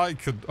yours. I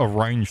could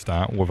arrange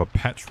that with a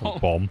petrol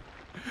bomb.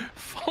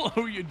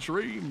 Follow your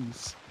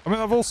dreams. I mean,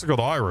 I've also got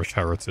Irish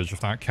heritage,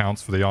 if that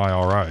counts for the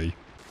IRA.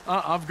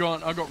 I've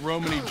got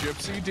Romany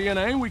Gypsy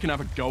DNA. We can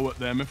have a go at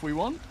them if we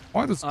want.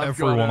 Why does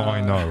everyone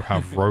I know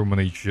have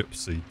Romany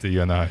Gypsy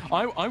DNA?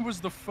 I was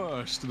the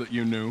first that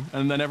you knew,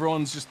 and then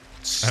everyone's just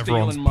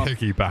stealing Everyone's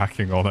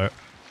piggybacking on it.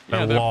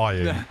 They're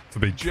lying to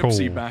be cool.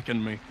 Gypsy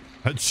backing me.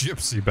 A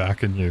gypsy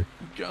backing you.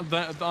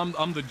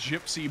 I'm the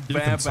gypsy bareback.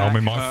 You can tell me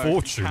my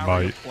fortune,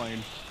 mate. Plane.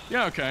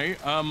 Yeah, okay.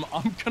 I'm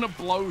gonna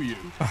blow you.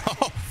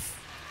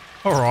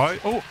 All right.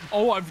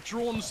 Oh, I've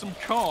drawn some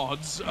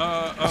cards.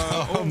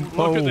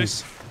 Look at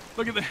this.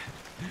 Look at this.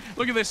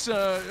 Look at this.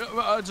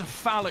 It's a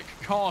phallic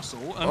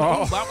castle,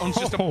 and that one's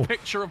just a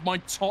picture of my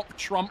top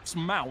trump's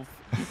mouth.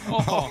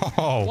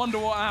 Wonder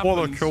what happens.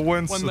 What a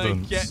coincidence.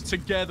 When they get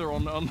together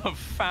on the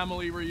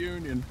family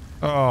reunion.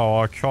 Oh,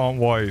 I can't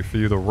wait for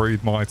you to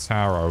read my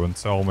tarot and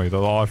tell me that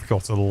I've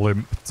got a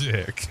limp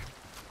dick.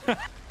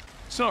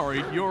 Sorry,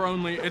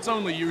 it's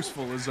only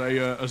useful as a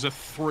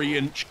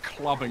 3-inch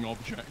clubbing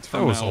object.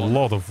 There was a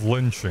lot of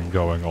lynching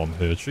going on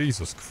here.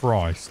 Jesus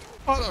Christ.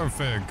 I don't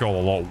think it got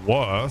a lot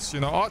worse.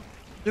 Now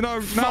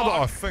that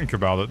I think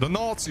about it, the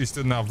Nazis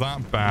didn't have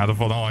that bad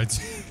of an ID.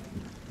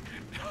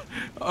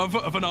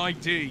 of an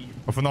ID.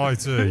 Of an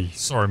ID.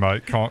 Sorry,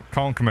 mate.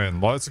 Can't come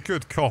in. Like, it's a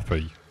good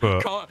copy,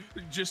 but...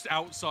 Just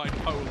outside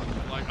Poland.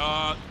 Like,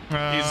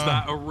 is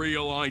that a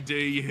real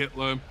ID,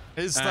 Hitler?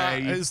 Is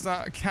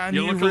that... Can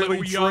you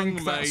really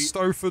drink that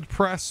Stoford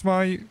Press,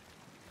 mate?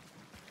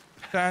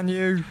 Can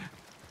you?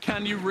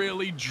 Can you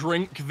really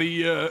drink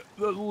the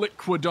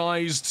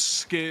liquidized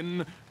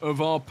skin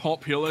of our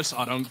populace?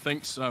 I don't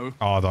think so.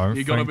 I don't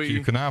think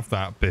you can have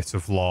that bit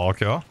of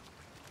lager.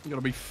 You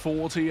gotta be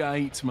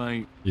 48,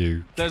 mate.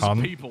 There's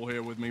people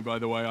here with me, by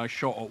the way. I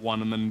shot at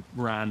one and then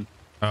ran.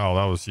 Oh,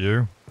 that was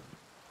you?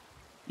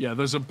 Yeah,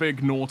 there's a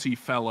big naughty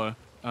fella.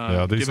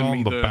 Yeah, these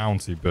aren't the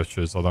bounty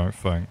bitches, I don't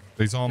think.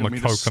 These aren't the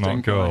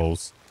coconut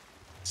girls.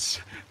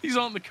 These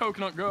aren't the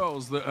coconut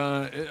girls that,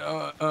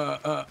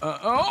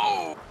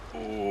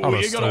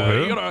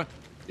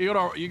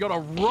 you got a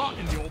rot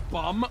in your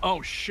bum.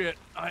 Oh, shit.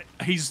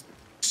 He's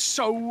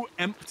so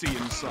empty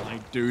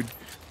inside, dude.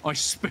 I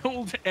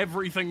spilled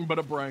everything but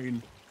a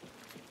brain.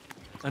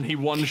 And he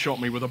one-shot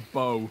me with a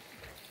bow.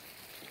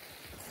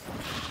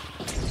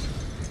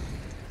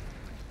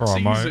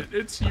 Alright, mate.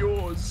 It's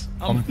yours.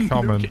 I'm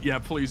coming. Yeah,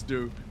 please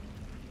do.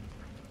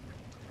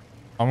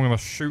 I'm gonna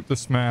shoot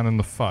this man in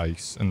the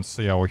face and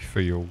see how he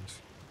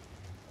feels.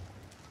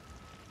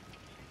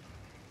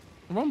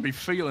 I won't be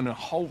feeling a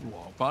whole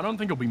lot, but I don't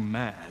think he'll be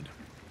mad.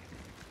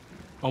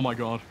 Oh my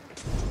god.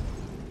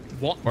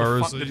 What the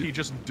fuck did he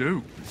just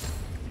do?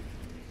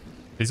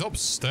 He's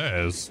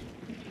upstairs.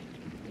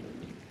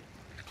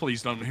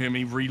 Please don't hear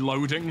me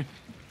reloading.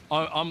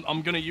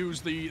 I'm gonna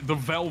use the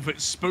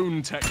velvet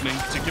spoon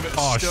technique to give it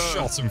a stir. I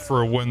shot him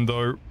through a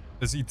window.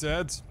 Is he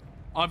dead?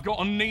 I've got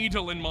a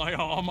needle in my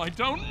arm. I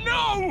don't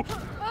know.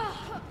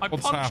 I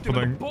punched him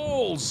in the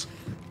balls.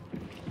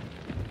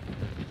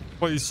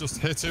 Please just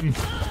hit him.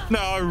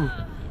 No.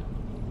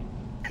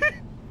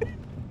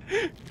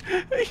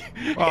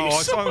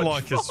 I don't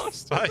like his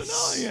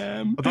face.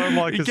 I don't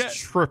like his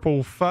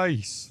triple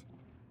face.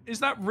 Is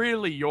that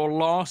really your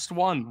last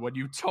one when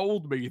you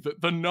told me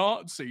that the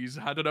Nazis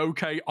had an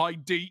okay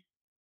ID?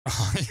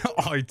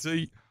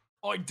 ID.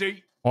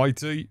 ID.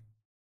 ID.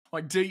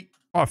 ID.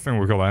 I think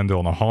we've got to end it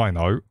on a high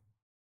note.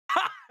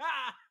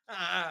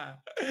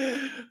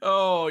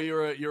 Oh,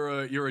 you're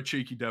a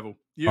cheeky devil.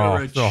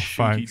 You're a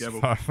cheeky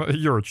devil.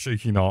 You're a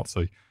cheeky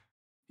Nazi.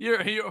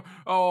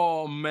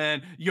 Oh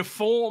man, your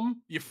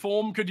form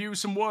could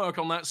use some work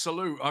on that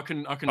salute. I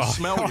can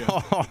smell you.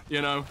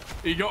 You know,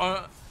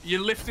 you're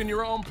lifting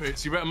your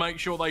armpits. You better make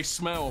sure they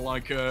smell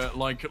like a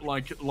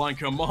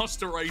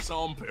master race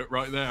armpit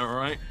right there. All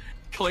right,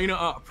 clean it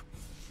up.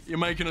 You're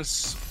making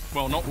us,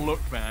 well, not look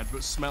bad,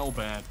 but smell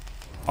bad.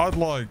 I'd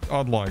like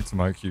to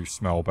make you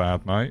smell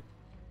bad, mate.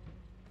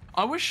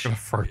 I wish. I'm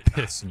gonna throw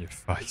piss in your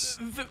face.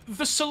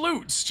 The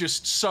salute's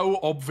just so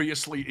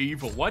obviously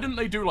evil. Why didn't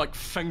they do like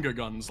finger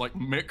guns like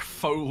Mick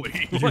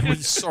Foley?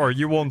 Sorry,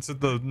 you wanted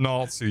the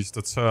Nazis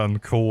to turn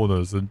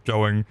corners and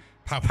going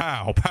pow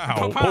pow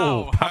pow,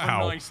 pow, pow,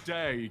 have a nice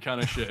day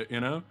kind of shit, you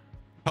know?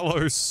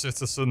 Hello,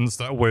 citizens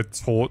that we're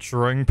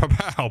torturing. Pow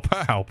pow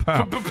pow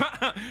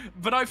pow.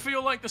 But I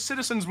feel like the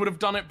citizens would have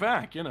done it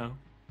back, you know?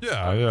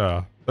 Yeah,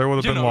 yeah. They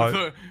would have been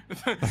like...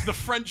 The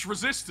French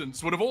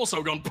resistance would have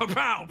also gone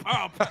pow,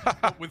 pow,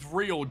 pow, with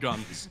real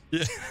guns.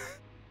 Yeah.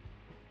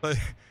 They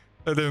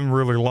didn't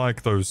really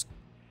like those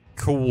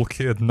cool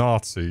kid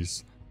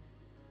Nazis.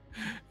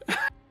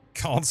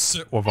 Can't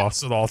sit with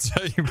us at our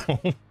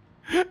table.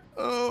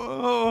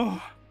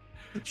 Oh.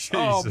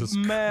 Jesus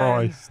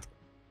Christ.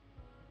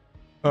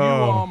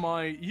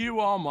 You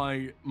are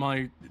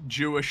my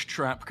Jewish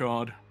trap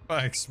card.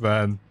 Thanks,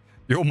 man.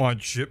 You're my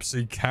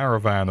gypsy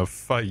caravan of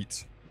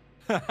fate.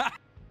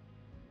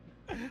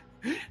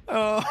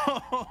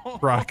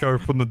 Crack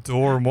open the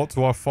door and what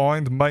do I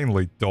find?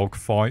 Mainly dog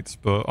fights,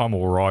 but I'm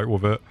all right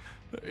with it.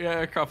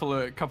 Yeah, a couple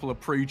of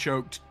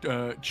pre-choked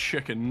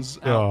chickens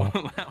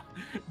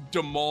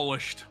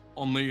demolished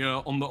on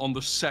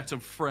the set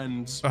of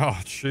Friends. Oh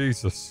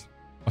Jesus!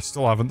 I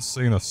still haven't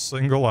seen a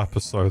single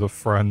episode of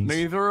Friends.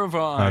 Neither have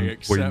I. And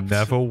we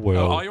never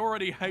will. I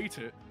already hate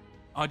it.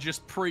 I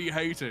just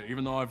pre-hate it,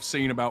 even though I've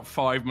seen about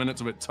 5 minutes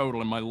of it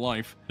total in my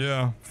life.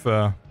 Yeah,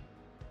 fair.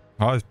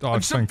 I think I'm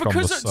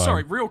the same.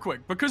 Sorry, real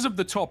quick. Because of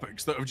the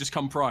topics that have just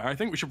come prior, I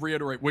think we should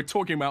reiterate, we're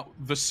talking about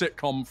the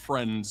sitcom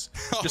Friends.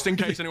 Just in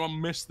case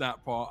anyone missed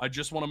that part, I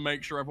just want to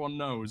make sure everyone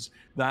knows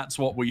that's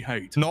what we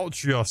hate. Not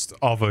just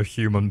other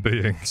human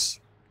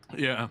beings.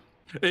 Yeah.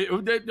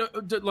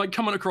 Like,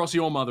 coming across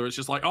your mother, it's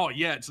just like, oh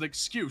yeah, it's an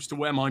excuse to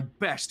wear my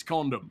best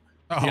condom.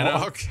 Oh, you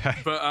know? okay.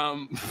 But,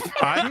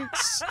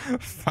 Thanks.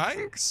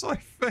 Thanks, I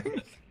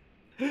think.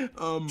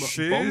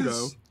 Cheers.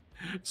 Bongo.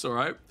 It's all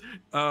right.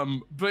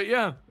 But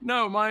yeah,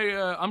 no,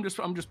 I'm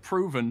just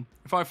proven.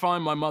 If I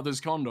find my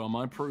mother's condom,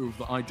 I prove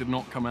that I did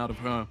not come out of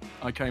her.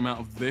 I came out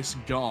of this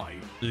guy.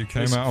 You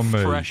came out of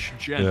me. Fresh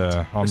gent.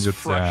 Yeah, I'm your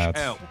dad.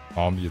 Hell.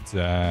 I'm your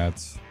dad.